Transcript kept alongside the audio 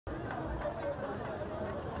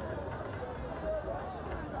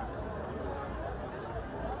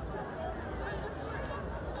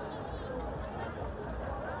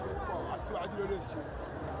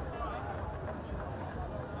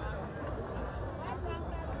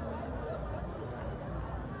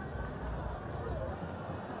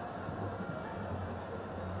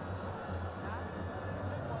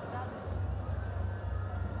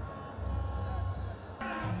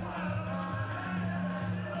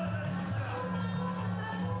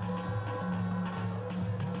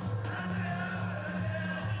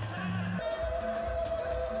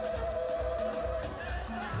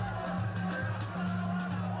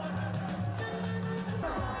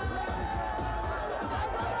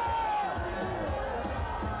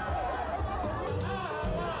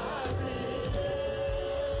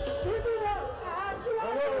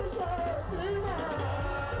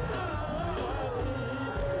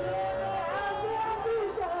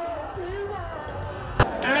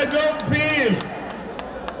I don't feel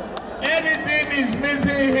anything is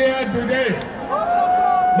missing here today,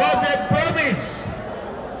 but the promise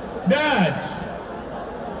that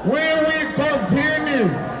we will continue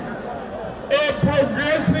a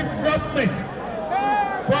progressive government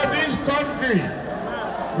for this country,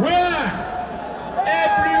 where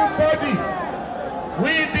everybody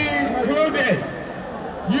will be included.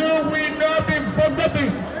 You will not be forgotten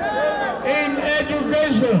in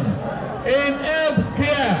education, in health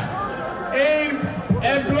care, in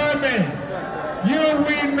employment. You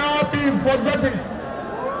will not be forgotten.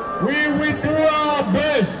 We will do our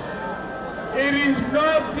best. It is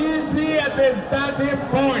not easy at the starting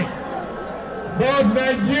point, but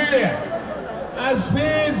Nigeria has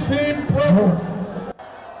seen progress.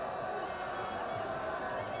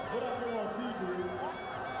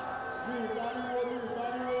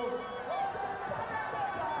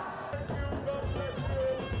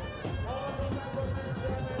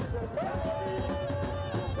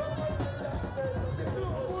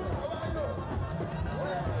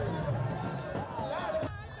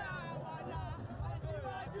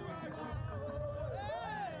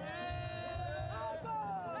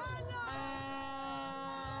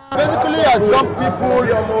 Basically, as young people, we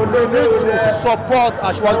need to support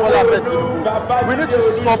Bola Ahmed Tinubu. We need to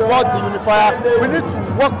support the unifier. We need to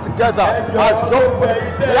work together as young people.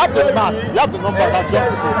 We have the mass, we have the numbers as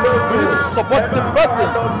young people. We need to support the person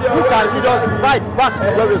who can lead us right back to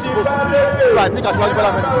where we're supposed to be. So I think Bola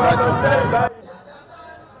Ahmed is right.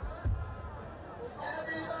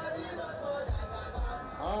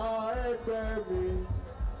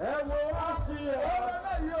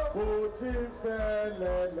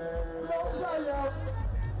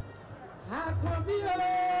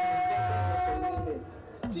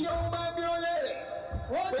 Tí ó máa bí ó lérè,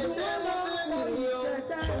 pèsè Mùsùlùmí ni ó,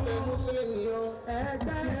 ṣọ̀kẹ́ Mùsùlùmí ni ó,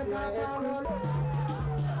 ẹgbẹ́ bàbá wọn.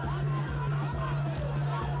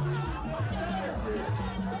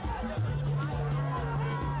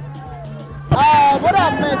 Bola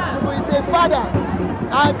Ahmed Tinubu is a father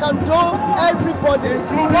and can do everybody.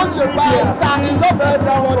 Once you buy him, he loves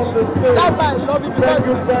everybody. That's why I love him, because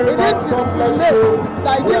he didn't discriminate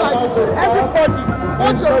that he didn't like this. Everybody,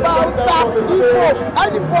 once you buy him, he knows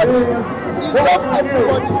anybody. He loves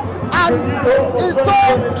everybody, and he's so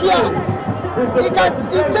care. He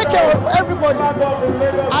take care of everybody.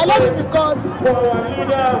 I love him because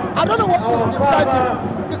I don't know what to describe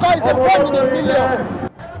him, because he's a born in a million.